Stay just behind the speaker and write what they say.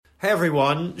Hey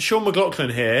everyone, Sean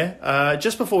McLaughlin here.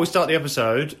 Just before we start the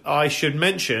episode, I should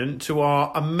mention to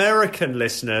our American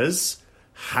listeners,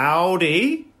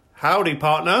 howdy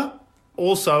partner.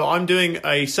 Also, I'm doing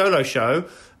a solo show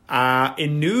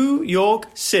in New York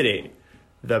City,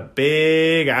 the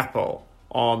Big Apple,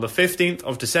 on the 15th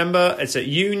of December. It's at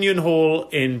Union Hall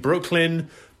in Brooklyn.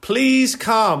 Please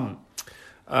come.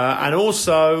 And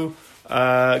also,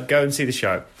 go and see the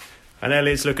show. And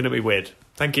Elliot's looking at me weird.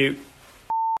 Thank you.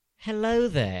 Hello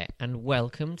there, and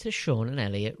welcome to Sean and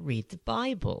Elliot Read the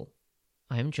Bible.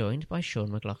 I am joined by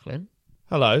Sean McLaughlin.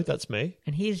 Hello, that's me.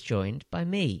 And he is joined by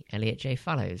me, Elliot J.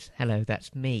 Fallows. Hello,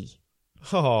 that's me.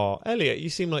 Oh, Elliot, you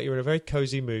seem like you're in a very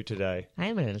cosy mood today. I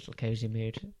am in a little cosy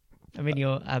mood.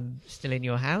 I'm still in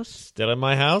your house. Still in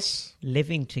my house?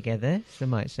 Living together, some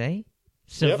might say.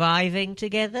 Surviving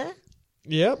together.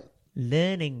 Yep.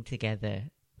 Learning together.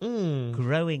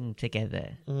 Growing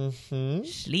together. Mm-hmm.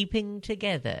 Sleeping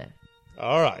together.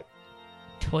 All right.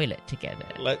 Toilet together.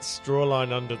 Let's draw a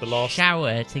line under the last...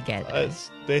 Shower together.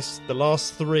 The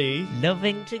last three.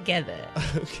 Loving together.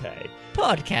 Okay.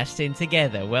 Podcasting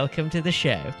together. Welcome to the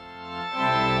show.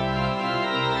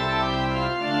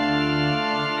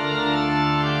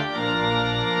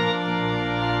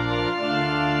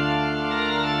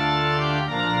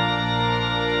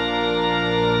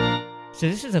 So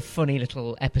this is a funny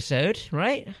little episode,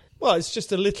 right? Well, it's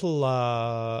just a little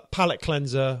palate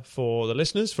cleanser for the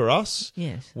listeners, for us.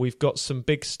 Yes. We've got some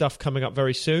big stuff coming up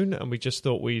very soon, and we just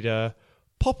thought we'd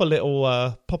pop a little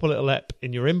ep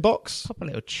in your inbox. Pop a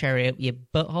little cherry up your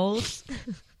buttholes.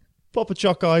 Pop a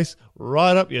choc ice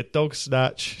right up your dog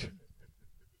snatch.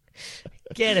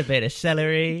 Get a bit of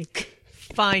celery.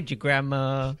 Find your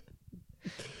grandma.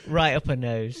 Right up her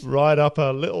nose. Right up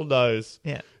her little nose.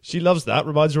 Yeah. She loves that.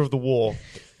 Reminds her of the war.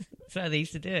 That's how they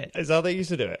used to do it. Is how they used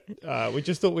to do it. We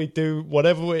just thought we'd do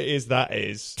whatever it is that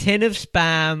is. Tin of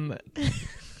Spam.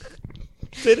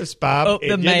 Tin of Spam. Up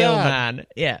the mailman.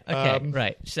 Yeah, okay,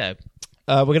 right. So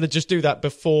we're going to just do that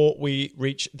before we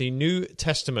reach the New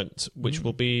Testament, which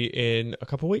will be in a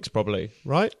couple of weeks probably,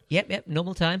 right? Yep.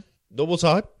 Normal time. Normal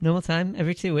time? Normal time,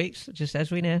 every 2 weeks, just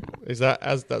as we know. Is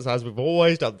that's as we've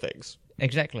always done things?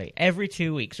 Exactly. Every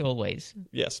 2 weeks, always.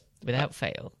 Yes. Without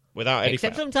fail. Without any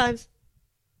Except fail. sometimes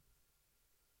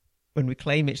when we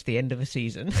claim it's the end of a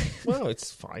season. Well,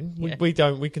 it's fine. Yeah.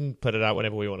 We can put it out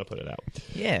whenever we want to put it out.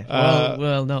 Yeah.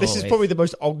 Well, not This always. is probably the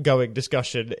most ongoing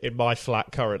discussion in my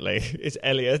flat currently. It's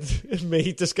Elliot and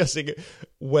me discussing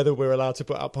whether we're allowed to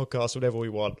put out podcasts whenever we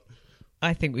want.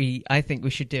 I think we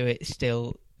should do it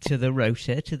still to the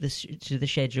rota, to the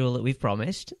schedule that we've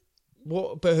promised.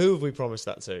 What? But who have we promised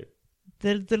that to?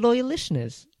 The loyal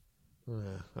listeners.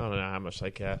 I don't know how much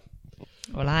they care.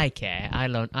 Well, I care.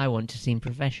 I want to seem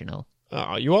professional.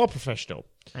 Oh, you are professional.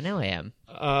 I know I am.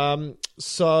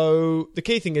 So the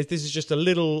key thing is this is just a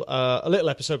little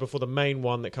episode before the main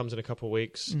one that comes in a couple of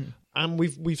weeks, and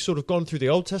we've sort of gone through the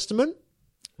Old Testament.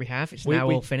 We have. It's now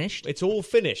all finished. It's all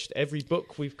finished. Every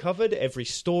book we've covered, every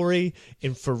story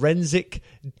in forensic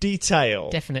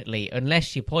detail. Definitely,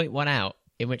 unless you point one out.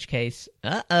 In which case,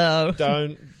 don't.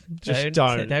 Don't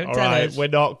tell all right, us. we're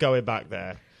not going back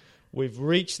there. We've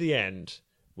reached the end.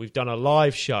 We've done a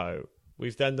live show.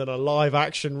 We've then done a live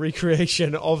action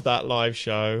recreation of that live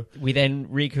show. We then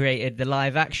recreated the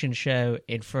live action show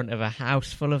in front of a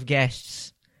house full of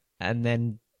guests, and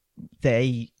then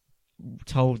they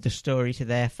told the story to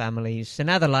their families. So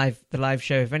now the live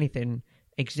show, if anything,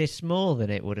 exists more than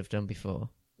it would have done before.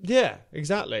 Yeah,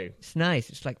 exactly. It's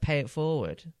nice. It's like pay it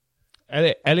forward.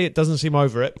 Elliot doesn't seem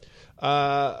over it.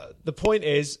 The point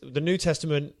is, the New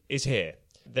Testament is here.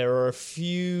 There are a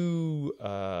few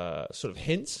sort of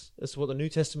hints as to what the New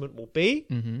Testament will be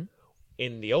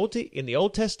in the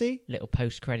Old Testy. Little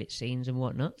post-credit scenes and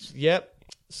whatnots. Yep.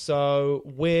 So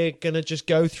we're going to just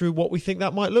go through what we think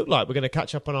that might look like. We're going to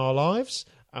catch up on our lives,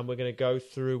 and we're going to go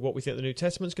through what we think the New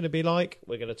Testament's going to be like.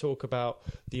 We're going to talk about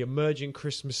the emerging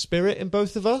Christmas spirit in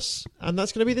both of us, and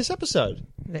that's going to be this episode.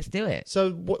 Let's do it.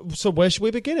 So where should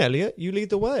we begin, Elliot? You lead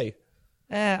the way.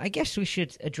 I guess we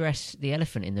should address the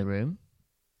elephant in the room.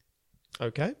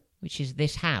 Okay. Which is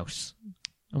this house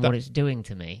and what it's doing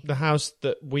to me. The house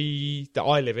that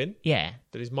I live in. Yeah.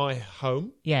 That is my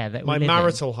home. Yeah, that my we live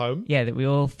marital home. Yeah, that we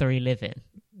all three live in.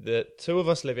 That two of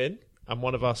us live in, and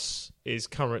one of us is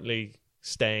currently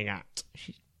staying at.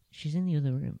 She's in the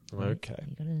other room. Right? Okay.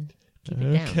 You gotta keep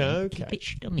it down. Okay. Keep it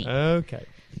stummy. Okay.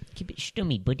 Keep it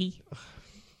stummy, buddy.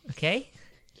 Okay?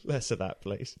 Less of that,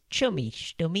 please. Chummy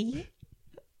stummy.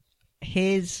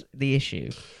 Here's the issue.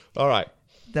 All right.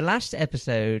 The last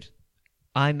episode,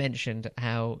 I mentioned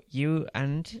how you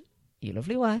and your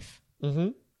lovely wife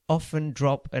often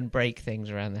drop and break things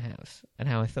around the house, and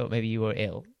how I thought maybe you were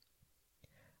ill.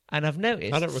 And I've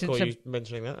noticed... I don't recall you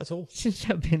mentioning that at all. Since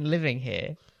I've been living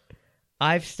here,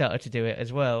 I've started to do it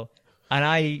as well. And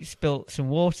I spilt some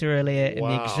water earlier in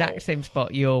the exact same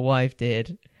spot your wife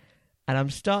did. And I'm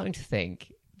starting to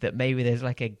think that maybe there's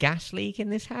like a gas leak in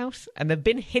this house. And there have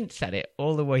been hints at it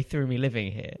all the way through me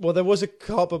living here. Well, there was a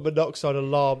carbon monoxide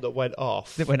alarm that went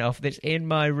off. That's in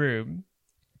my room.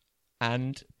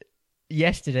 And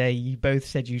yesterday you both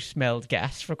said you smelled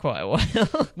gas for quite a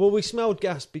while. Well, we smelled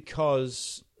gas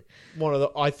because...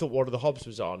 I thought one of the hobs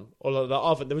was on, or the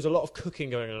oven. There was a lot of cooking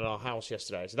going on in our house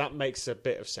yesterday, so that makes a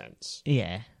bit of sense.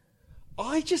 Yeah.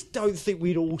 I just don't think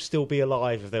we'd all still be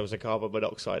alive if there was a carbon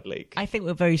monoxide leak. I think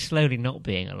we're very slowly not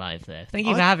being alive there. Thank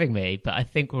you for having me, but I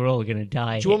think we're all going to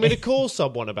die. Do you want me to call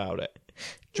someone about it?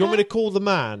 Do you want me to call the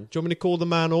man? Do you want me to call the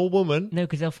man or woman? No,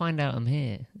 because they'll find out I'm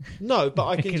here. No, but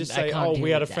I can just say,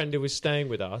 we had a friend who was staying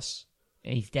with us.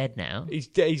 He's dead now. He's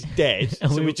dead.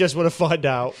 So we just want to find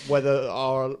out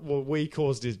whether we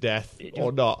caused his death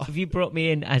or not. Have you brought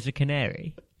me in as a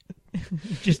canary?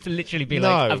 Just to literally be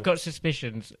like, I've got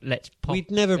suspicions. Let's pop. We'd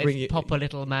never pop a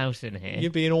little mouse in here.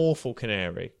 You'd be an awful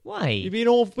canary. Why? You'd be an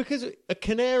awful because a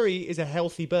canary is a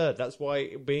healthy bird. That's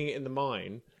why being in the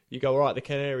mine, you go, all right, the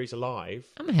canary's alive.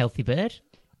 I'm a healthy bird.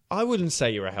 I wouldn't say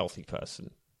you're a healthy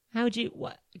person. How would you?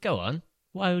 What? Go on.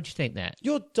 Why would you think that?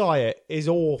 Your diet is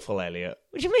awful, Elliot.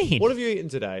 What do you mean? What have you eaten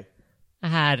today? I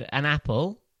had an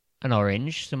apple, an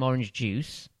orange, some orange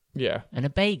juice, yeah, and a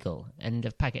bagel, and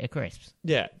a packet of crisps.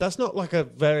 Yeah, that's not like a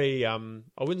very, I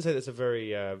wouldn't say that's a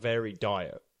very varied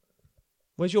diet.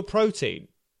 Where's your protein?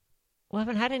 Well, I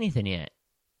haven't had anything yet.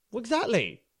 Well,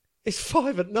 exactly. It's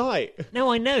 5 p.m.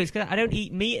 No, I know. It's because I don't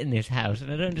eat meat in this house,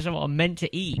 and I don't understand what I'm meant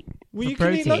to eat. Well, you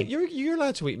protein. can eat, you're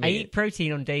allowed to eat meat. I eat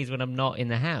protein on days when I'm not in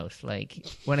the house. Like,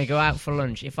 when I go out for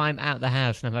lunch, if I'm out the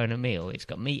house and I'm having a meal, it's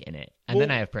got meat in it. And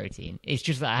then I have protein. It's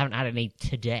just that I haven't had any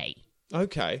today.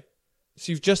 Okay.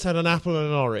 So you've just had an apple and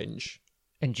an orange.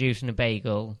 And juice and a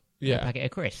bagel. Yeah. And a packet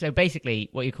of crisps. So basically,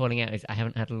 what you're calling out is I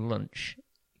haven't had lunch.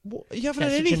 What? You haven't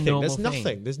had anything. There's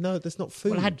nothing. There's not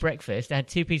food. Well, I had breakfast. I had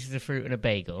 2 pieces of fruit and a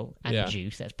bagel and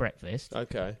juice. That's breakfast.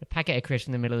 Okay. A packet of crisps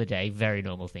in the middle of the day. Very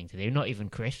normal thing to do. Not even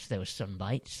crisps. There were sun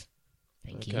bites.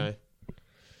 Thank you. Okay.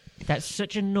 That's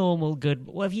such a normal good...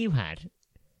 What have you had?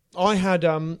 I had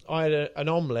an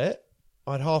omelette.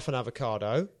 I had half an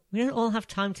avocado. We don't all have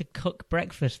time to cook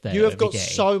breakfast, though. You have got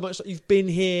so much... You've been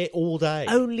here all day.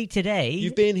 Only today?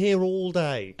 You've been here all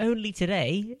day. Only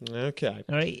today? Okay.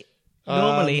 All right.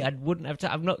 Normally, I wouldn't have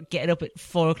time. I'm not getting up at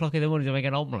 4 o'clock in the morning to make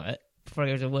an omelette before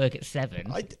I go to work at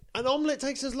 7. An omelette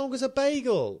takes as long as a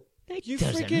bagel. You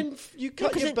freaking... You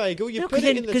cut your bagel, you put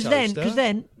it in the toaster. Because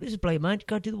then, this is blame mine,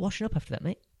 got to do the washing up after that,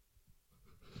 mate.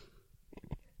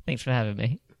 Thanks for having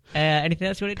me. Anything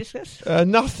else you want to discuss?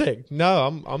 Nothing.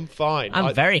 No, I'm fine. I'm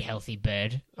a very healthy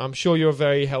bird. I'm sure you're a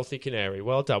very healthy canary.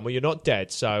 Well done. Well, you're not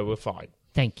dead, so we're fine.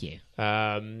 Thank you.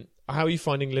 How are you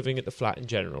finding living at the flat in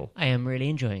general? I am really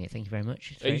enjoying it. Thank you very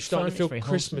much. Are you starting to feel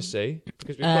Christmassy?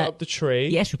 Because we put up the tree.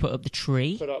 Yes, we put up the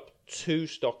tree. Put up 2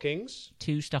 stockings.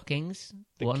 2 stockings.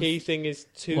 The key thing is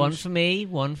 2. One for me,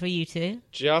 one for you two.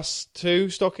 Just 2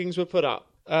 stockings were put up.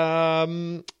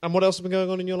 And what else has been going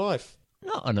on in your life?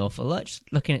 Not an awful lot. Just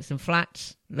looking at some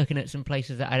flats, looking at some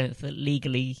places that I don't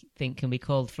legally think can be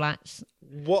called flats.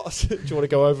 What? Do you want to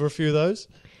go over a few of those?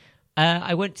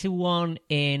 I went to one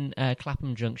in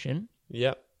Clapham Junction.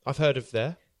 Yep, I've heard of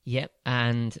there. Yep,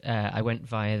 and I went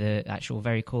via the actual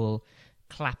very cool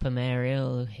Clapham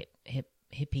area,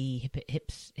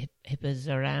 hippers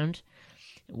around.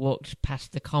 Walked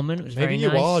past the common. It was very nice.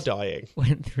 Maybe you are dying.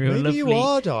 Went through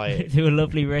through a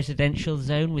lovely residential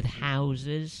zone with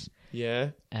houses. Yeah.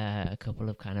 A couple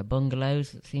of kind of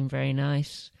bungalows that seemed very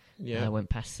nice. Yeah. Went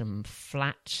past some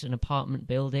flats and apartment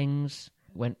buildings.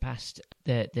 Went past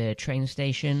the train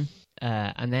station,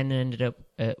 and then ended up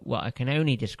at what I can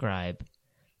only describe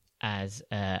as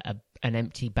an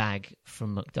empty bag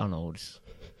from McDonald's,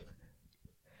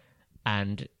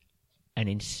 and an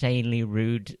insanely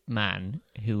rude man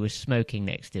who was smoking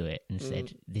next to it and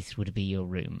said, "This would be your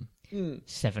room,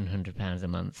 £700 a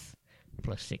month,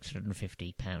 plus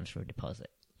 £650 for a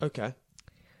deposit." Okay.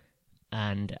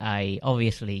 And I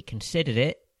obviously considered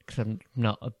it because I'm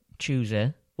not a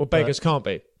chooser. Well, beggars can't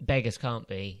be. Beggars can't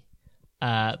be.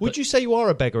 Would you say you are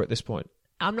a beggar at this point?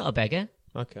 I'm not a beggar.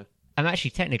 Okay. I'm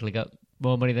actually technically got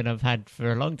more money than I've had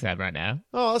for a long time right now.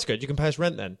 Oh, that's good. You can pay us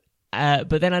rent then.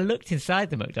 But then I looked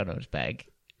inside the McDonald's bag.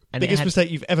 And biggest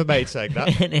mistake you've ever made saying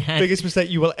that. Biggest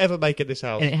mistake you will ever make in this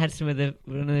house. And it had one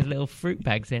of those little fruit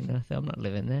bags in. I thought, I'm not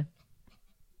living there.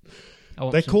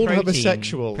 They're called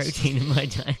homosexuals. Protein in my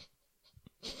diet.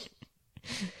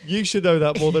 You should know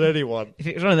that more than anyone. If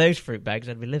it was one of those fruit bags,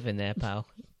 I'd be living there, pal.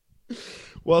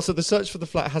 Well, so the search for the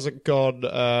flat hasn't gone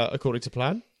according to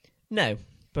plan? No,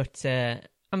 but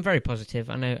I'm very positive.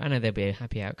 I know there'll be a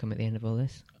happy outcome at the end of all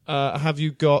this. Have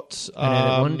you got... I know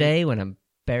that one day when I'm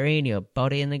burying your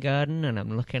body in the garden and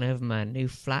I'm looking over my new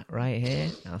flat right here,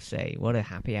 I'll say, what a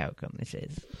happy outcome this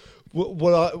is.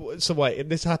 So wait, in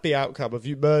this happy outcome, have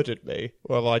you murdered me,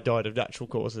 or have I died of natural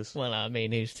causes? Well, I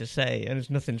mean, who's to say? And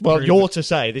nothing's Well, proven. you're to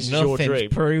say. This is your dream.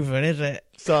 Nothing's proven, is it?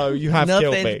 So you have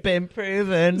killed me. Nothing's been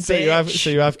proven, So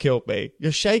you have killed me.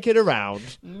 You're shaking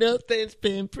around. Nothing's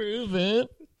been proven.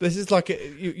 This is like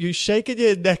you shaking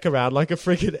your neck around like a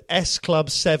freaking S Club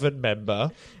 7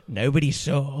 member. Nobody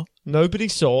saw. Nobody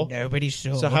saw. Nobody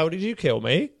saw. So how did you kill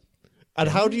me? And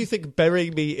how do you think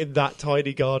burying me in that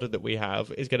tiny garden that we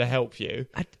have is going to help you?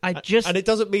 And it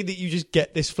doesn't mean that you just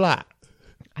get this flat.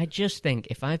 I just think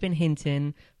if I've been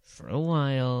hinting for a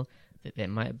while that there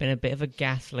might have been a bit of a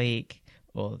gas leak,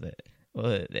 or that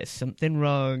there's something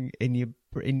wrong in your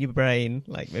brain,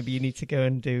 like maybe you need to go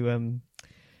and do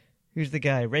who's the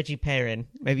guy? Reggie Perrin.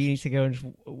 Maybe you need to go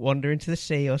and wander into the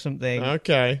sea or something.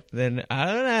 Okay. Then I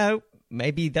don't know.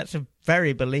 Maybe that's a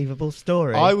very believable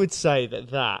story. I would say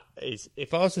that is,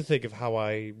 if I was to think of how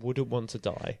I wouldn't want to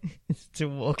die, to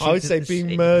walk I would into say the being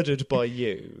sea. murdered by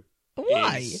you.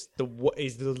 Why?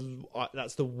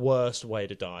 That's the worst way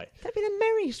to die. That'd be the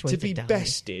merriest way To to be die.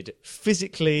 bested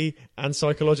physically and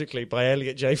psychologically by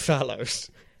Elliot J.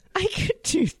 Fallows. I could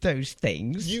do those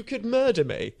things. You could murder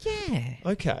me. Yeah.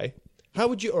 Okay. How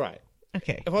would you? All right.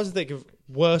 Okay. If I was to think of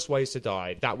worst ways to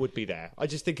die, that would be there. I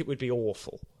just think it would be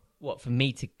awful. What, for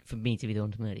me to be the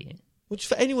one to murder you? Well, just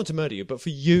for anyone to murder you, but for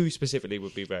you specifically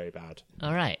would be very bad.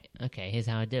 All right. Okay, here's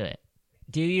how I do it.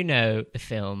 Do you know the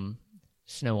film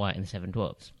Snow White and the Seven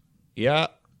Dwarfs? Yeah.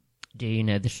 Do you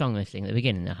know the song they sing at the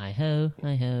beginning? The hi ho,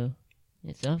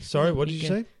 it's off. Sorry, what did you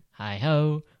say? Hi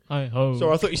ho, hi ho.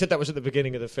 Sorry, I thought you said that was at the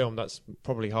beginning of the film. That's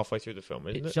probably halfway through the film,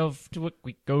 isn't It's it? off to work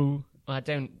we go. Well, I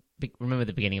don't remember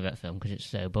the beginning of that film because it's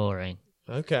so boring.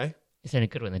 Okay. It's only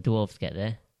good when the dwarves get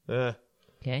there. Yeah.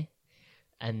 Okay.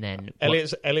 And then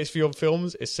Elliot's view on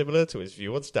films is similar to his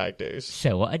view on stag do's.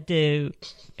 So what I do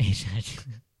is I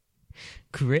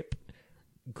grip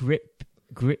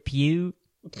you.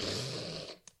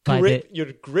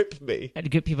 You'd grip me.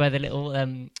 I'd grip you by the little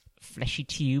fleshy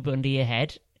tube under your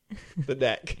head. The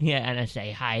neck. Yeah, and I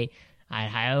say hi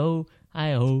ho,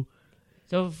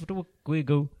 so we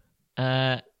go.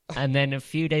 And then a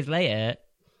few days later,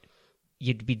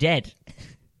 you'd be dead.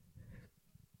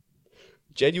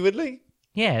 Genuinely?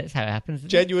 Yeah, that's how it happens.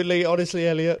 Genuinely, honestly,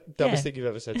 Elliot, dumbest thing you've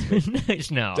ever said to me. No, it's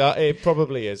not. It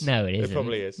probably is. No, it isn't. It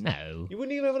probably is. No. You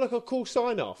wouldn't even have like a cool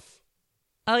sign off.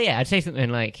 Oh yeah, I'd say something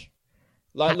like,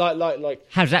 Like.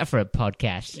 "How's that for a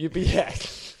podcast?" You'd be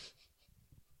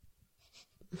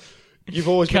You've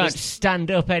always Can't been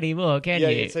stand up anymore, can you?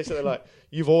 you'd say something like,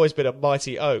 "You've always been a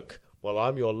mighty oak. Well,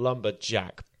 I'm your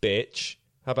lumberjack, bitch."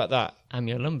 How about that? I'm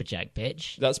your lumberjack,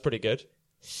 bitch. That's pretty good.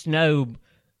 Snow,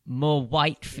 more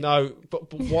white. No,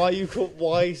 but why you call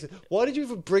why did you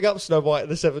even bring up Snow White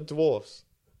and the Seven Dwarfs?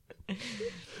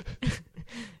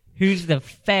 Who's the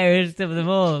fairest of them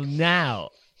all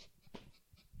now?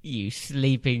 You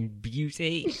sleeping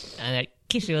beauty. And I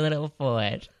kiss you on the little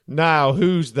forehead. Now,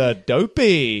 who's the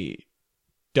dopey?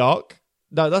 Doc?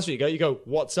 No, that's what you go. You go,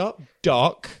 "What's up,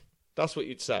 Doc?" That's what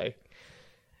you'd say.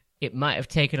 It might have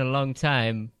taken a long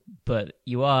time, but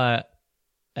you're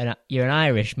an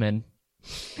Irishman.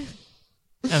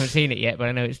 I haven't seen it yet, but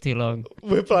I know it's too long.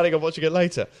 We're planning on watching it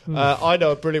later. I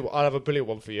know I have a brilliant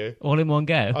one for you. All in one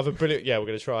go? I have a brilliant... Yeah, we're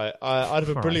going to try it. I have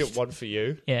a Christ. brilliant one for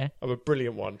you. Yeah, I have a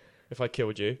brilliant one if I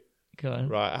killed you. go on.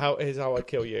 Right, here's how I'd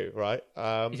kill you, right?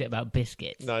 Is it about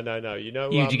biscuits? No. You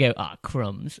know... You go,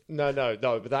 crumbs. No,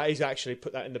 but that is actually...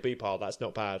 Put that in the B pile. That's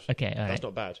not bad. Okay, all right. That's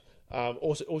not bad.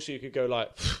 Also, you could go like...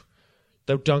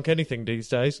 They'll dunk anything these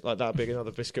days. Like, that'd be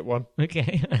another biscuit one.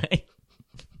 Okay, all right.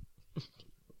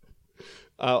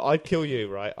 I'd kill you,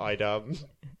 right?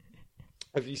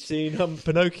 Have you seen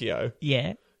Pinocchio?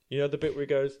 Yeah. You know the bit where he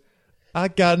goes, "I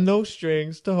got no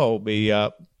strings to hold me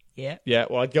up." Yeah. Yeah,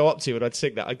 well, I'd go up to you and I'd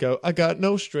sing that. I'd go, "I got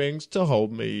no strings to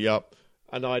hold me up,"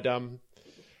 and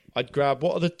I'd grab,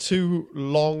 what are the two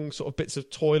long sort of bits of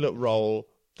toilet roll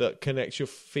that connects your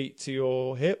feet to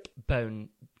your hip?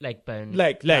 Leg bone.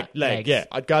 Leg. Legs. Yeah,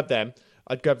 I'd grab them.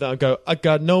 I'd go, "I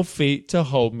got no feet to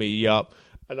hold me up,"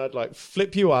 and I'd like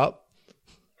flip you up.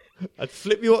 I'd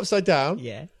flip you upside down.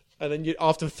 Yeah. And then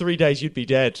after 3 days, you'd be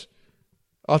dead.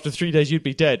 After 3 days, you'd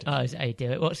be dead. Oh, is that how you do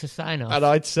it? What's the sign off? And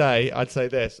I'd say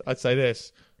this.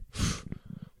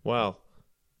 Well,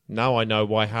 now I know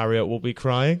why Harriet will be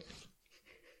crying.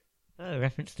 Oh,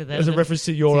 reference to There's a reference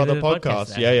to your other the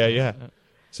podcast. then. Yeah.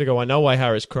 So go, I know why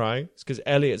Harry's crying. It's because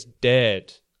Elliot's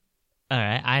dead. All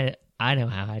right, I know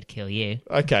how I'd kill you.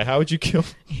 Okay, how would you kill...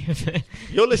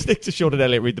 You're listening to Sean and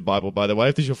Elliot read the Bible, by the way.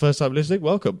 If this is your first time listening,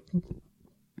 welcome.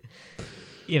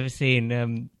 You ever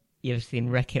seen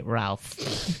Wreck-It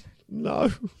Ralph?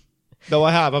 No. No,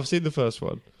 I have. I've seen the first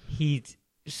one. There's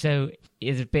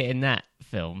a bit in that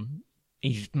film.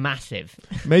 He's massive.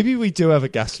 Maybe we do have a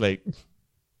gas leak.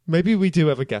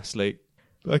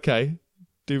 Okay.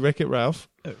 Do Wreck-It Ralph.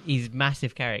 He's a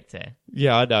massive character.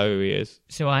 Yeah, I know who he is.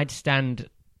 So I'd stand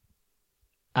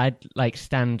on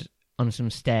some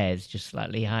stairs just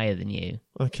slightly higher than you.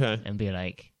 Okay. And be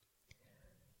like,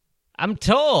 I'm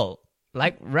tall,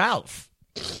 like Ralph.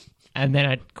 And then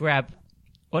I'd grab,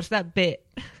 what's that bit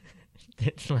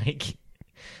that's like,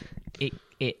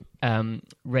 it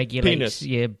regulates Penis.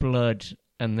 your blood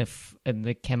and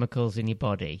the chemicals in your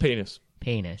body.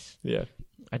 Penis. Yeah.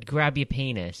 I'd grab your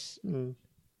penis.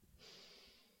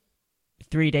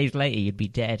 3 days later, you'd be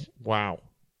dead. Wow.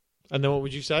 And then what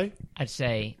would you say? I'd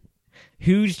say,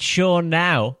 who's Sean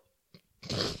now?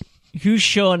 Who's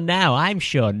Sean now? I'm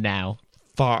Sean now.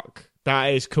 Fuck.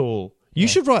 That is cool. You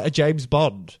should write a James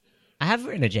Bond. I have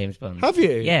written a James Bond. Have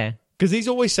you? Yeah. Because he's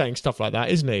always saying stuff like that,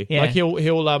 isn't he? Yeah. Like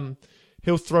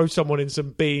he'll throw someone in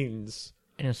some beans.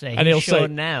 And he'll say, And he'll Sean say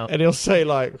now. And he'll say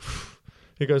like,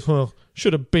 he goes, well,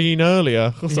 should have been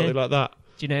earlier or something like that.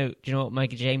 Do you know what my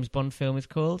James Bond film is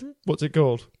called? What's it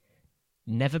called?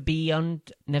 Never be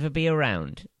around. Never be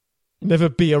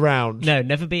around. No,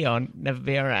 never be on, never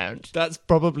be around. That's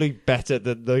probably better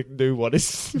than the new one.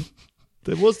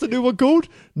 What's the new one called?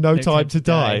 No Time to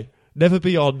Die. Never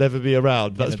be on, never be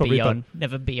around. That's probably be on,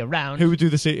 never be around. Who would do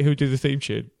the theme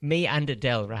tune? Me and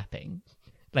Adele rapping.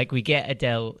 Like we get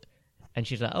Adele, and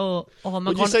she's like, "Oh, am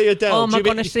I Would you say Adele? Oh, am I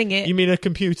gonna sing it?" You mean a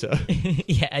computer?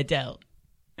 Yeah, Adele.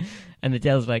 And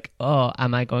Adele's like, "Oh,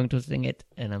 am I going to sing it?"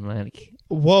 And I'm like,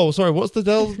 "Whoa, sorry, what's the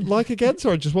Adele like again?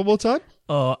 Sorry, just one more time."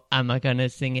 "Oh, am I gonna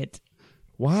sing it?"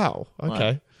 Wow.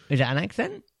 Okay. What? Is that an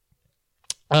accent?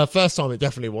 First time it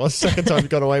definitely was. Second time you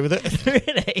got away with it.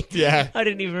 Really? Yeah. I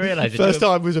didn't even realise it. First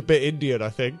time was a bit Indian, I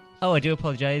think. Oh, I do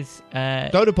apologise.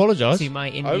 Don't apologise. To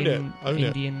my Own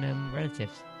Indian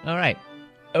relatives. All right.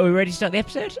 Are we ready to start the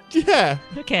episode? Yeah.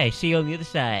 Okay, see you on the other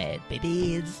side,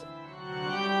 babies.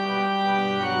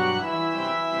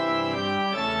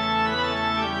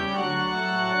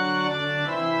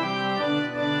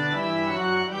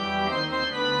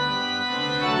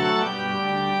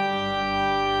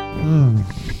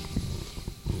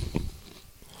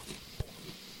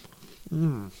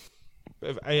 Bit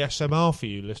of ASMR for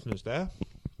you listeners there.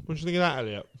 What do you think of that,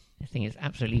 Elliot? I think it's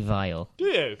absolutely vile. Do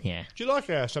you? Yeah. Do you like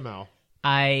ASMR?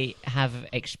 I have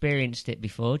experienced it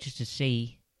before just to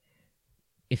see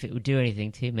if it would do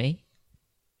anything to me.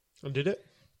 And did it?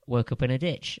 Woke up in a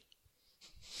ditch.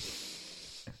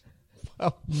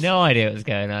 Well, no idea what was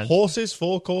going on. Horses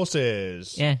for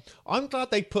courses. Yeah. I'm glad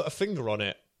they put a finger on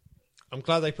it. I'm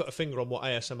glad they put a finger on what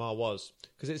ASMR was.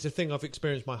 Because it's a thing I've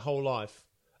experienced my whole life.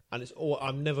 And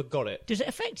I've never got it. Does it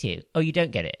affect you? Oh, you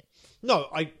don't get it? No,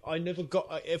 I never got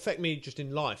it. Affect me just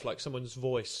in life, like someone's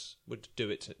voice would do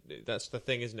it. That's the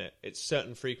thing, isn't it? It's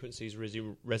certain frequencies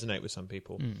resonate with some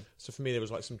people. So for me, there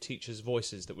was like some teachers'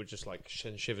 voices that would just like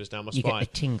send shivers down my spine. You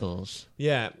get the tingles.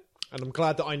 Yeah, and I'm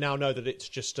glad that I now know that it's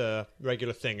just a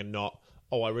regular thing and not,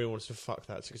 oh, I really wanted to fuck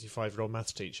that 65-year-old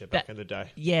maths teacher back in the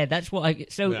day. Yeah, that's what I...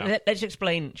 So Yeah. let's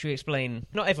explain... Should we explain...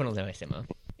 Not everyone will know ASMR.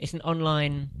 It's an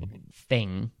online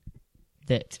thing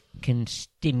that can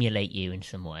stimulate you in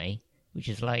some way, which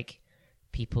is like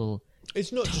people...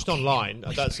 It's not just online.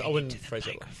 I wouldn't phrase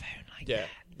it like yeah.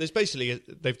 There's basically...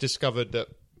 They've discovered that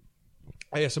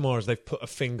ASMR is they've put a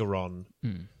finger on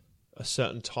a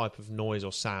certain type of noise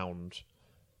or sound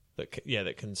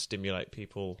that can stimulate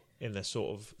people in their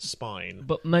sort of spine.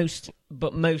 But mostly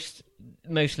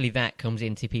that comes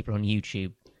into people on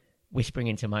YouTube whispering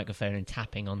into a microphone and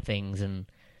tapping on things and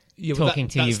talking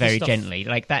to you very gently.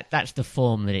 Like that's the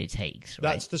form that it takes.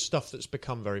 Right? That's the stuff that's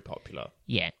become very popular.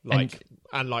 Yeah. Like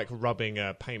rubbing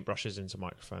paintbrushes into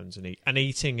microphones and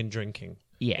eating and drinking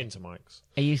into mics.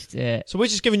 I used to... So we're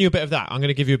just giving you a bit of that. I'm going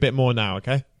to give you a bit more now,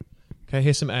 okay? Okay,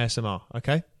 here's some ASMR,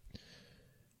 okay?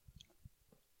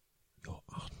 Your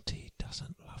auntie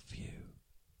doesn't love you.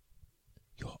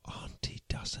 Your auntie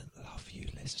doesn't love you,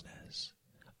 listeners.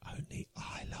 Only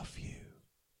I love you.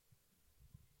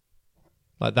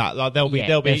 Like that. Like they'll be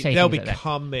like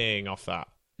coming off that.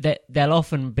 They'll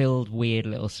often build weird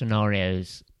little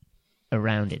scenarios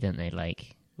around it, don't they?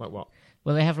 Like what?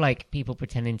 Well, they have like people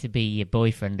pretending to be your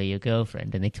boyfriend or your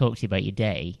girlfriend, and they talk to you about your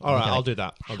day. All right, I'll do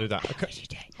that. Okay. Was your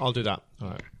day? I'll do that. All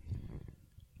right.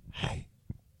 Hey,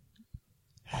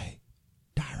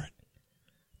 Darren,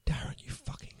 you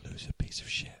fucking loser piece of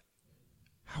shit.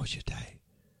 How was your day?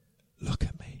 Look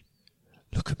at me,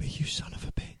 you son of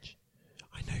a bitch.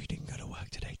 I know you didn't go to work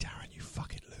today, Darren, you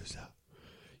fucking loser.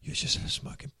 You were just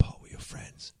smoking pot with your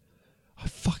friends. I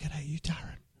fucking hate you,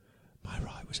 Darren. My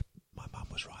mum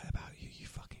was right about you, you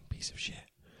fucking piece of shit.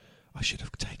 I should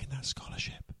have taken that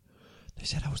scholarship. They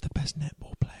said I was the best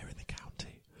netball player in the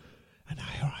county. And now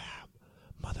here I am,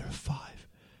 mother of 5,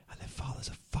 and their father's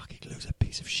a fucking loser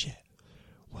piece of shit.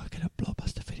 Working at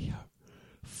Blockbuster Video.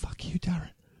 Fuck you,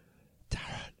 Darren.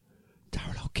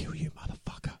 Darren, I'll kill you,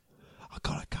 motherfucker. I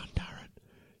got a gun, Darren.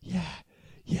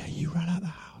 Yeah, you ran out the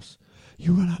house.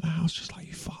 You ran out the house just like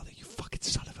your father, you fucking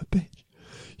son of a bitch.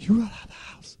 You ran out the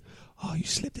house. Oh, you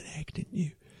slipped an egg, didn't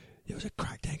you? There was a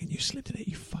cracked egg and you slipped in it,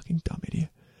 you fucking dumb idiot.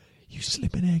 You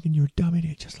slip an egg and you're a dumb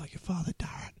idiot just like your father,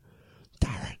 Darren.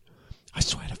 Darren, I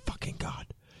swear to fucking God,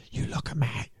 you look at me.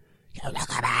 You look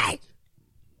at me.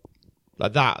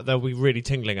 Like that, they'll be really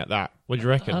tingling at that. What do you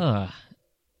reckon? Oh,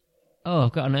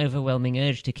 I've got an overwhelming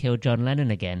urge to kill John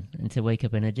Lennon again and to wake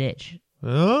up in a ditch.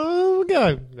 Oh,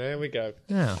 there we go.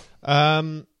 Oh.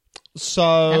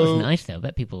 So That was nice, though. I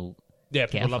bet people yeah,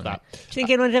 people love that. Do you think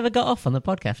anyone's ever got off on the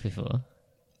podcast before?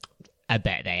 I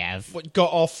bet they have. What,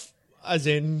 got off as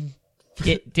in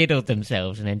Diddled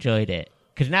themselves and enjoyed it.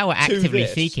 Because now we're actively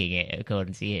this. seeking it,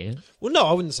 according to you. Well, no,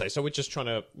 I wouldn't say so. We're just trying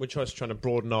to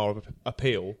broaden our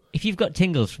appeal. If you've got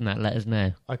tingles from that, let us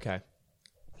know. Okay.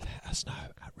 Let us know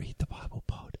at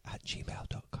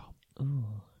readthebiblepod@gmail.com.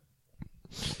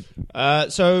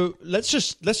 So let's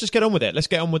just get on with it. Let's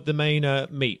get on with the main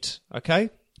meat. Okay.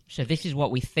 So this is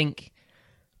what we think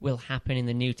will happen in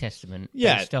the New Testament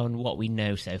Yeah. based on what we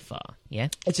know so far, yeah?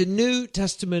 It's a New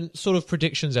Testament sort of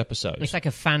predictions episode. It's like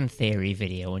a fan theory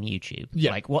video on YouTube.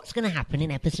 Yeah. Like, what's going to happen in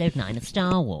Episode 9 of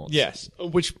Star Wars? Yes.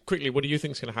 Which, quickly, what do you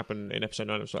think is going to happen in Episode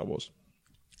 9 of Star Wars?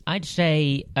 I'd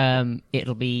say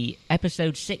it'll be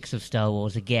Episode 6 of Star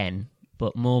Wars again,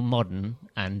 but more modern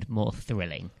and more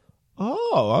thrilling.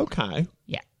 Oh, okay.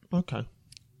 Yeah. Okay.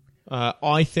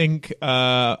 I think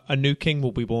a new king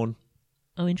will be born.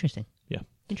 Oh, interesting. Yeah.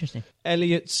 Interesting.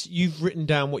 Elliot, you've written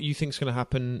down what you think is going to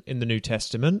happen in the New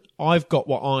Testament. I've got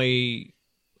a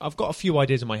few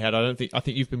ideas in my head. I think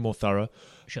you've been more thorough.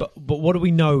 Sure. But what do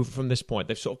we know from this point?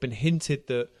 They've sort of been hinted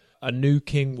that a new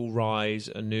king will rise,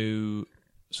 a new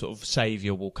sort of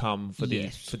savior will come for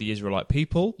the Israelite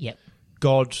people. Yep.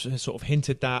 God has sort of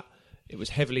hinted that. It was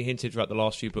heavily hinted throughout the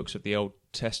last few books of the Old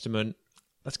Testament.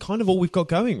 That's kind of all we've got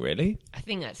going, really. I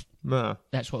think that's Nah.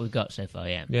 what we've got so far,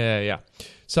 yeah. Yeah.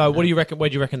 So, what do you reckon?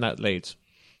 Where do you reckon that leads?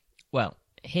 Well,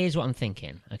 here's what I'm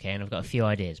thinking, okay, and I've got a few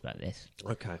ideas about this.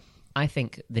 Okay. I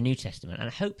think the New Testament, and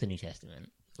I hope the New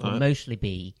Testament, will Alright. mostly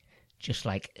be just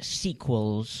like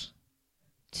sequels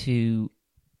to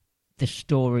the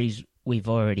stories we've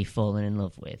already fallen in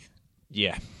love with.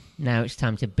 Yeah. Now it's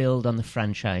time to build on the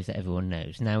franchise that everyone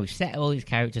knows. Now we've set all these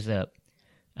characters up,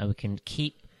 and we can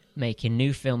keep making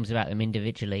new films about them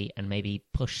individually and maybe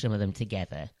push some of them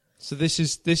together. So this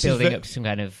is Building up to some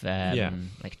kind of Yeah.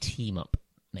 like team up.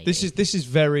 Maybe. This is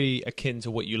very akin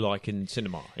to what you like in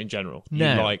cinema in general.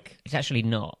 No, You like it's actually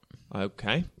not.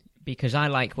 okay. Because I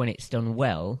like when it's done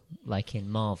well, like in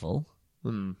Marvel,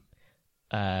 Hmm.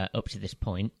 up to this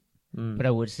point. But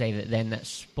I would say that then that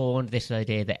spawned this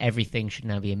idea that everything should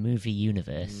now be a movie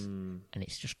universe, and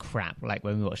it's just crap. Like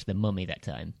when we watched The Mummy that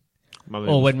time,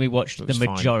 or when we watched the fine.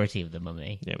 majority of The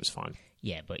Mummy. Yeah, it was fine.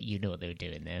 Yeah, but you know what they were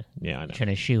doing there. Yeah, I know. Trying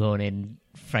to shoehorn in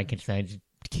Frankenstein's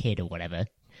kid or whatever.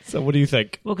 So what do you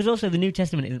think? Well, because also the New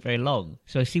Testament isn't very long,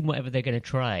 so I assume whatever they're going to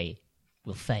try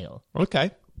will fail.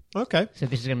 Okay. So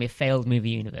this is going to be a failed movie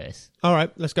universe. All right,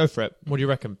 let's go for it. What do you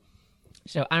reckon?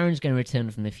 So Aaron's going to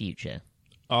return from the future,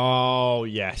 Oh,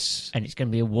 yes. and it's going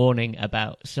to be a warning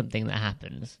about something that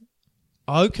happens.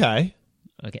 Okay.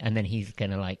 Okay, and then he's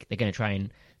going to they're going to try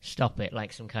and stop it,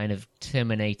 like some kind of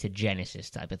Terminator Genesis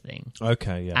type of thing.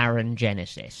 Okay, yeah. Aaron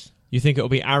Genesis. You think it'll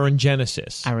be Aaron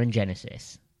Genesis? Aaron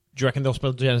Genesis. Do you reckon they'll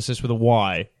spell Genesis with a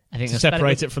Y? I think to they'll spell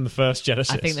separate it from the first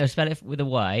Genesis. I think they'll spell it with a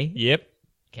Y. Yep.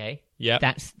 Okay. Yep.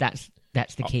 That's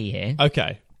the key here.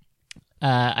 Okay.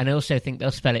 And I also think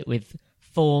they'll spell it with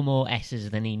 4 more S's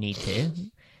than you need to.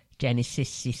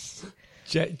 Genesis.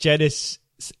 Genesis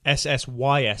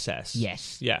SSYSS.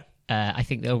 Yes. Yeah. I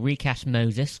think they'll recast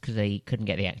Moses because they couldn't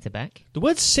get the actor back. The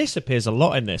word sis appears a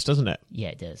lot in this, doesn't it? Yeah,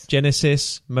 it does.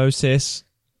 Genesis, Moses.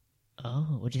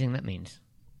 Oh, what do you think that means?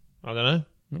 I don't know.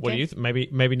 What Okay. do you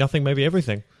think? Maybe nothing, maybe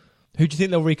everything. Who do you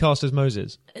think they'll recast as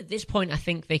Moses? At this point, I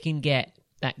think they can get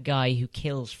that guy who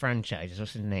kills franchises.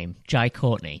 What's his name? Jai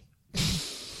Courtney.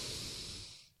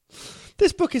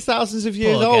 This book is thousands of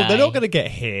years Poor old. guy. They're not going to get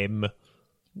him.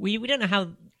 We don't know how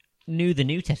new the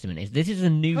New Testament is. This is a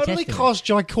New How do Testament. they cast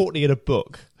Jai Courtney in a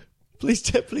book? Please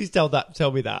tell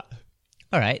me that.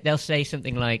 All right, they'll say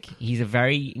something like he's a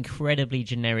very incredibly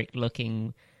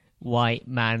generic-looking white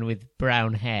man with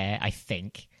brown hair. I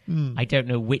think. I don't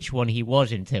know which one he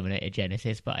was in Terminator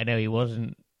Genesis, but I know he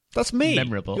wasn't. That's me.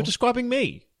 Memorable. You're describing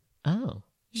me. Oh,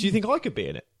 Do you think I could be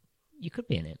in it? you could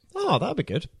be in it. Oh, that'd be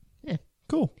good. Yeah.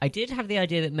 Cool. I did have the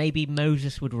idea that maybe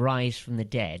Moses would rise from the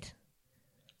dead.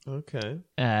 Okay.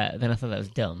 Then I thought that was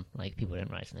dumb. Like, people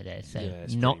don't rise from the dead, so Yeah,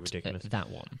 it's not pretty ridiculous. that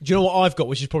one. Do you know what I've got,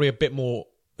 which is probably a bit more...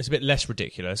 It's a bit less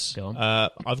ridiculous. Go on.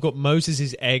 I've got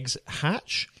Moses' eggs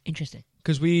hatch. Interesting.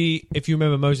 Because if you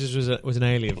remember, Moses was an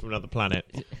alien from another planet.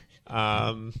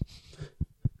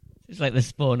 It's like the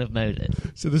spawn of Moses.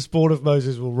 So the spawn of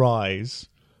Moses will rise.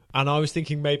 And I was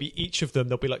thinking maybe each of them,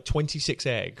 there'll be like 26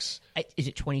 eggs. Is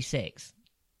it 26?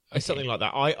 Something like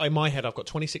that. In my head, I've got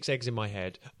 26 eggs in my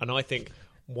head. And I think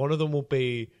one of them will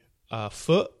be a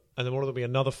foot. And then one of them will be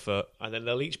another foot. And then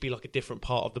they'll each be like a different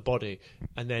part of the body.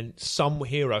 And then some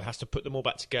hero has to put them all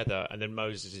back together. And then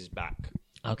Moses is back.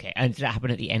 Okay, and does that happen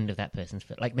at the end of that person's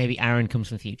foot? Like, maybe Aaron comes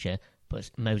from the future,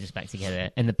 puts Moses back together,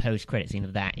 and the post-credit scene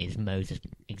of that is Moses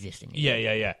existing.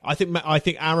 Yeah. I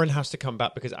think Aaron has to come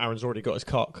back because Aaron's already got his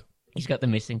cock. He's got the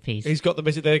missing piece. He's got the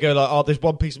missing. They go like, oh, there's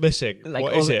one piece missing. Like,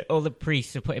 What all is the, it? all the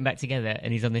priests are putting back together,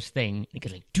 and he's on this thing. And he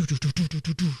goes like, do do do do do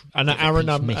do do. And There's a Aaron,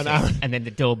 piece and missing. Aaron, And then the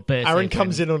door bursts. Aaron open.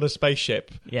 comes in on a spaceship.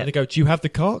 Yeah. And they go, do you have the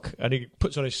cock? And he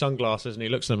puts on his sunglasses and he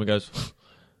looks at them and goes,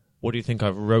 what do you think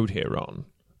I've rode here on?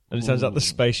 And it turns out the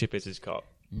spaceship is his cock.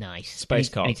 Nice. Space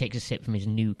and cock. he takes a sip from his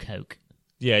new Coke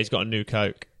Yeah, he's got a new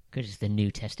coke. because it's the New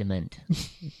Testament.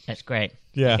 That's great.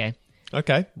 Yeah. Okay.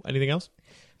 Okay. Anything else?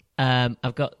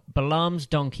 I've got Balaam's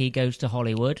donkey goes to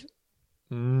Hollywood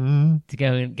to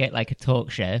go and get like a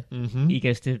talk show. Mm-hmm. He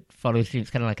goes to follow through. It's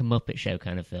kind of like a Muppet Show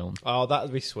kind of film. Oh, that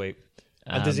would be sweet.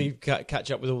 And does he catch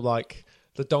up with all like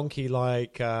the donkey?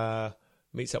 Like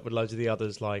meets up with loads of the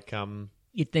others. Like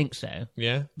You'd think so,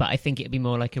 yeah. but I think it'd be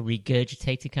more like a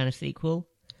regurgitated kind of sequel.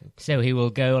 So he will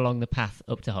go along the path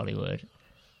up to Hollywood,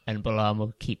 and Balaam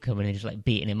will keep coming and just like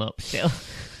beating him up still.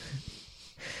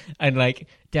 And like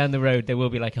down the road, there will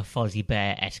be like a Fozzie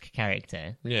Bear-esque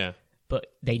character, Yeah. but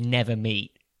they never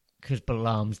meet because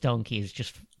Balaam's donkey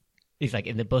is like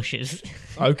in the bushes,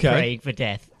 Okay. praying for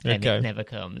death, and Okay. it never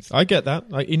comes. I get that.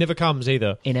 He never comes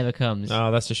either. It never comes.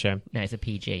 Oh, that's a shame. No, it's a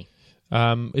PG.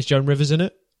 Is Joan Rivers in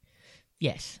it?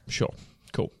 Yes, Sure.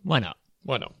 Cool. why not?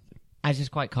 Why not? As is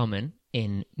quite common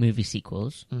in movie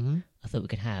sequels, I thought we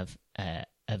could have a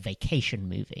vacation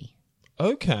movie,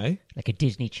 Okay. like a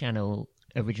Disney Channel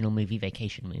original movie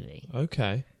vacation movie.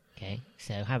 Okay. Okay,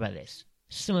 so how about this?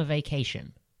 Summer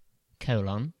Vacation,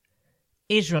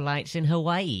 Israelites in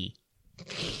Hawaii.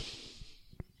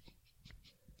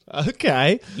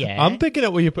 Okay. Yeah. I'm picking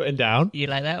up what you're putting down. You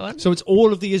like that one? So it's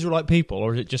all of the Israelite people,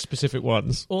 or is it just specific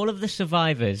ones? All of the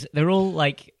survivors, they're all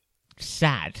like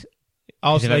sad.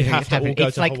 Oh, so Because of they everything have that's to all happening. go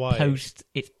It's to like Hawaii.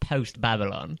 It's post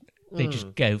Babylon. They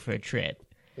just go for a trip,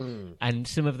 and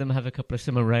some of them have a couple of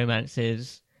summer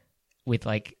romances with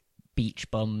like beach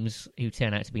bums who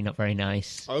turn out to be not very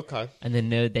nice. Okay. And the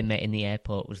nerd they met in the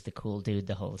airport was the cool dude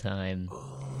the whole time.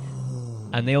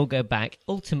 And they all go back,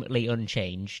 ultimately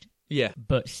unchanged, Yeah.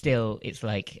 but still, it's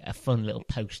like a fun little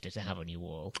poster to have on your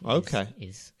wall. Okay.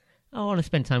 I want to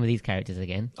spend time with these characters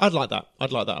again. I'd like that.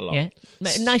 I'd like that a lot. Yeah,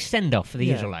 nice send off for the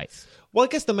Yeah. Israelites. Well, I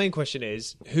guess the main question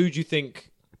is, who do you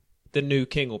think the new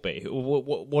king will be?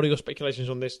 What are your speculations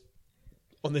on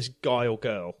this guy or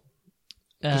girl?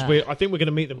 Because I think we're going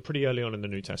to meet them pretty early on in the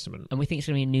New Testament. And we think it's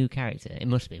going to be a new character. It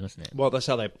must be, mustn't it? Well, that's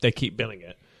how they keep billing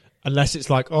it. Unless it's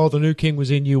like, oh, the new king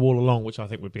was in you all along, which I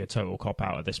think would be a total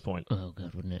cop-out at this point. Oh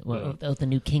god, wouldn't it? Well, the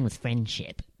new king was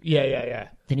friendship. Yeah.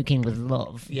 The new king was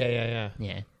love. Yeah.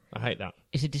 Yeah. I hate that.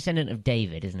 It's a descendant of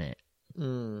David, isn't it?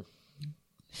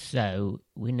 So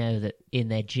we know that in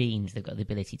their genes they've got the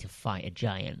ability to fight a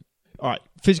giant. All right,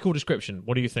 physical description.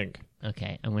 What do you think?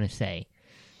 Okay, I'm going to say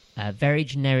a very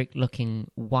generic-looking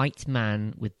white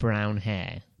man with brown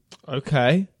hair.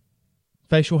 Okay.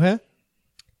 Facial hair?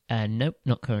 Nope,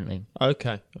 not currently.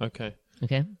 Okay.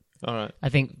 Okay? All right. I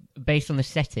think based on the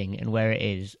setting and where it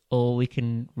is, all we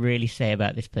can really say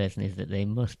about this person is that they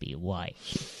must be white.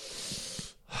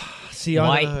 See,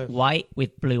 I don't know. White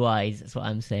with blue eyes, that's what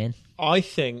I'm saying. I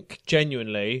think,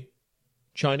 genuinely,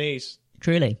 Chinese.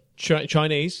 Truly.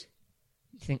 Chinese.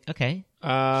 You think, okay.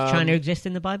 Does China exist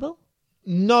in the Bible?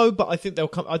 No, but I think they'll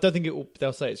come. I don't think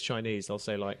they'll say it's Chinese. They'll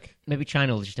say like Maybe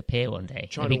China will just appear one day.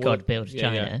 China. Maybe God will- builds yeah,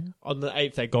 China. yeah. On the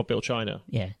 8th day, God built China.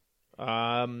 Yeah.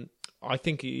 I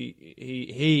think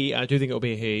he. I do think it'll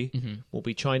be a he. Will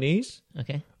be Chinese.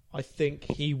 Okay. I think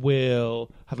he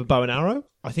will have a bow and arrow.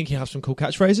 I think he'll have some cool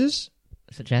catchphrases.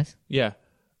 Such as? Yeah.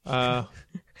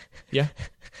 Yeah.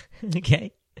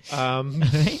 Okay.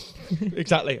 Alright.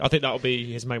 Exactly. I think that'll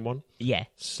be his main one. Yeah.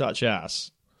 Such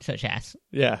as. Such as.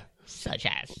 Yeah. Such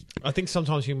as. I think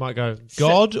sometimes you might go,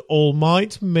 God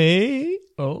Almighty me.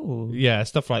 Oh. Yeah,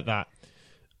 stuff like that.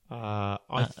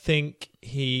 I think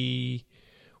he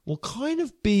will kind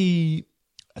of be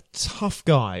a tough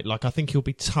guy. Like, I think he'll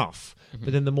be tough.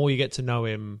 But then the more you get to know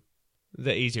him,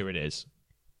 the easier it is.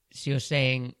 So you're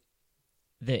saying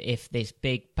that if this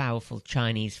big, powerful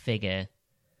Chinese figure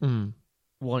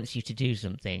wants you to do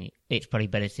something, it's probably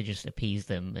better to just appease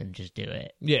them and just do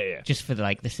it. Yeah. Just for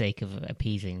the sake of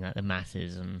appeasing the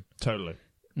masses and Totally.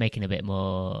 making a bit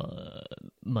more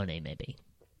money, maybe.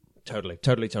 Totally.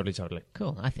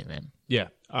 Cool, I think that. Yeah.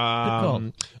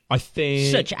 call. I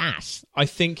think Such ass. I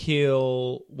think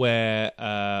he'll wear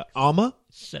armor.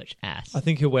 Such ass. I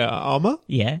think he'll wear armor.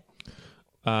 Yeah.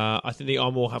 I think the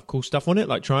armor will have cool stuff on it,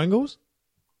 like triangles.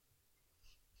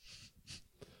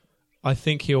 I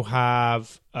think he'll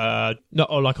have like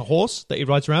a horse that he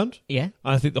rides around. Yeah. And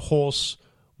I think the horse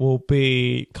will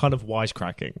be kind of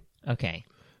wisecracking. Okay.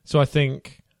 So I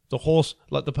think the horse,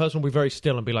 like the person will be very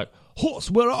still and be like,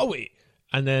 "Horse, where are we?"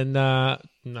 And then no,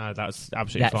 that's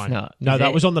absolutely That's fine. not- No, is that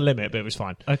it? was on the limit, but it was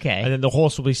fine. Okay. And then the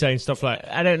horse will be saying stuff like,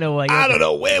 I don't know why you're... I don't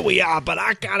know where we are, but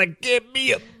I gotta get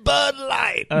me a Bud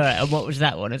Light. All right, and what was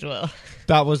that one as well?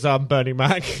 that was Bernie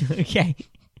Mac. Okay.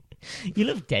 You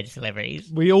love dead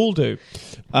celebrities. We all do.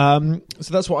 So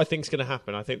that's what I think is going to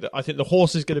happen. I think the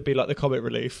horse is going to be like the comic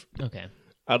relief, Okay.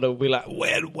 and it'll be like,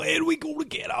 where are we going to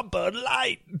get our Bud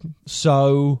Light?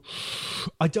 So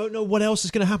I don't know what else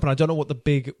is going to happen. I don't know what the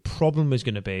big problem is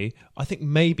going to be. I think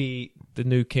maybe the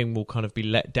new king will kind of be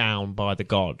let down by the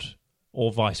god,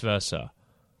 or vice versa.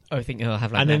 Oh, I think he'll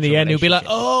have like And in the end, he'll be like,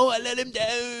 relationship. "Oh, I let him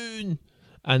down,"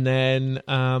 and then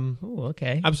Oh,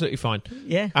 okay. absolutely fine,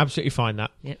 Yeah. absolutely fine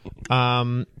that. Yeah.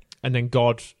 And then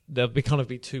God, there'll be kind of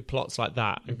be two plots like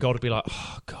that, and God will be like,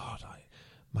 "Oh God,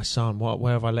 my son,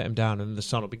 where have I let him down?" And the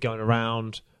son will be going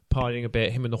around partying a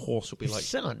bit. Him and the horse will be like,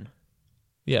 Son.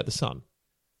 "Yeah, the son."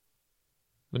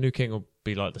 The new king will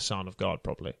be like the son of God,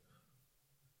 probably.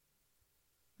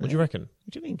 What do you reckon?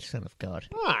 What do you mean, son of God?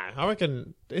 I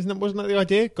reckon wasn't that the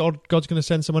idea? God's going to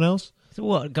send someone else. So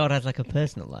what? God has like a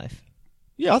personal life?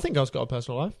 Yeah, I think God's got a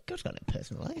personal life. God's got no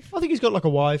personal life. I think he's got like a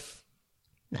wife.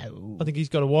 No. I think he's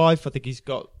got a wife. I think he's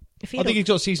got. If he I had think a- he's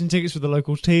got season tickets for the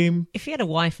local team. If he had a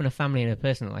wife and a family and a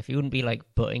personal life, he wouldn't be like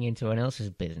butting into anyone else's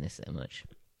business so much.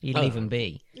 He'd leave him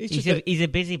be. He's He's a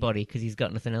busybody because he's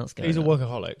got nothing else going He's a on.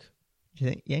 workaholic. Do you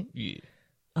think? Yeah. Yeah.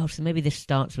 Oh, so maybe this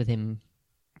starts with him.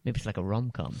 Maybe it's like a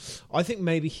rom-com. I think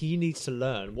maybe he needs to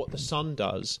learn what the son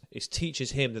does is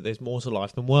teaches him that there's more to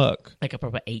life than work. Like a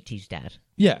proper 80s dad.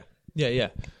 Yeah.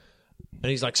 And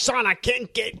he's like, "Son, I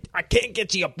can't get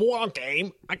to your ball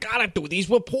game. I gotta do these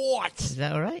reports." Is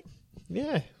that all right?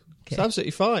 Yeah, it's Okay.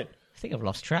 absolutely fine. I think I've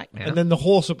lost track now. And then the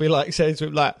horse will be like saying to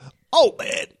him like, "Oh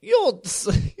man, your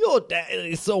dad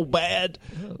is so bad.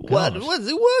 What's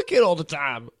he working all the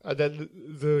time?" And then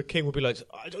the king will be like,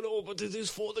 "I don't know, but it is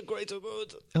for the greater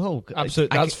good." oh,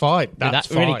 Absolutely, that's fine. That's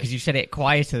fine. Really, because you said it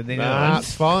quieter than the other That's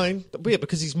ones. fine. But yeah,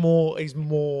 because he's more,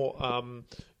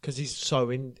 because he's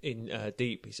so in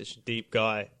deep. He's such a deep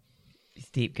guy. He's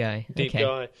a deep guy. Deep Okay.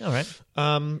 guy. All right.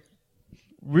 Ruth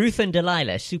Ruth and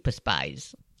Delilah, super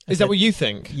spies. Is that what you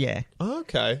think? Yeah.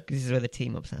 Okay. 'Cause this is where the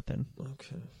team-ups happen.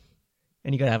 Okay.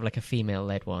 And you got to have like a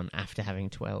female-led one after having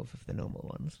 12 of the normal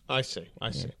ones. I see.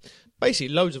 Basically,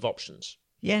 loads of options.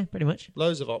 Yeah, pretty much.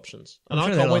 Loads of options. And I'm I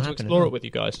sure can't they'll wait all to happen as explore well. it with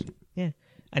you guys. Yeah.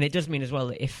 And it does mean as well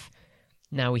that if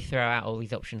now we throw out all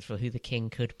these options for who the king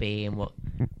could be and what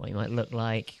he might look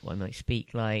like, what he might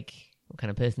speak like, what kind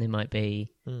of person he might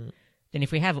be, then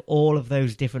if we have all of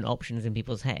those different options in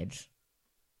people's heads,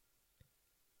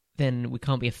 then we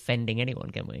can't be offending anyone,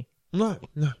 can we? No.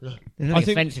 There's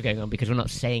nothing offensive going on because we're not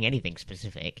saying anything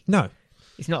specific. No.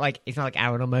 It's not like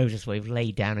Aaron or Moses where we've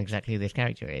laid down exactly who this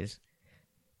character is.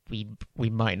 We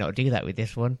might not do that with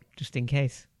this one, just in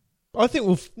case. I think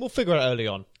we'll figure it out early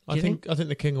on. Do you think? I think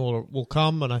the king will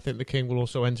come, and I think the king will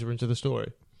also enter into the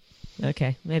story.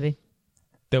 Okay, maybe.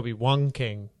 There'll be one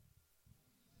king.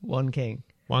 One king.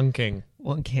 One king.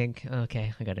 One king.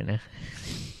 Okay, I got it now.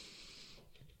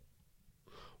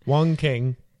 One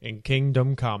king in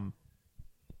Kingdom Come.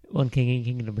 One king in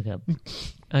Kingdom Come.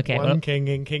 Okay, One well, king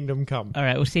in Kingdom Come. all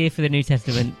right, we'll see you for the New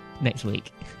Testament next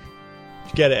week.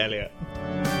 Get it, Elliot.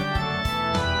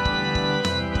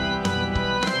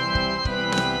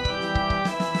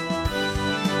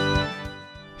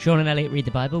 Sean and Elliot Read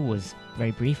the Bible was very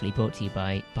briefly brought to you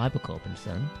by Bible Corp &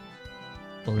 Son.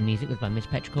 All the music was by Miss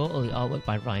Petrichor, all the artwork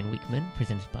by Ryan Weekman,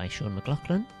 presented by Sean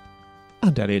McLaughlin.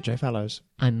 And Elliot J. Fallows.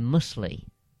 I'm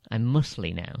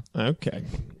Musly now. Okay.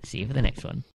 See you for the next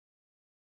one.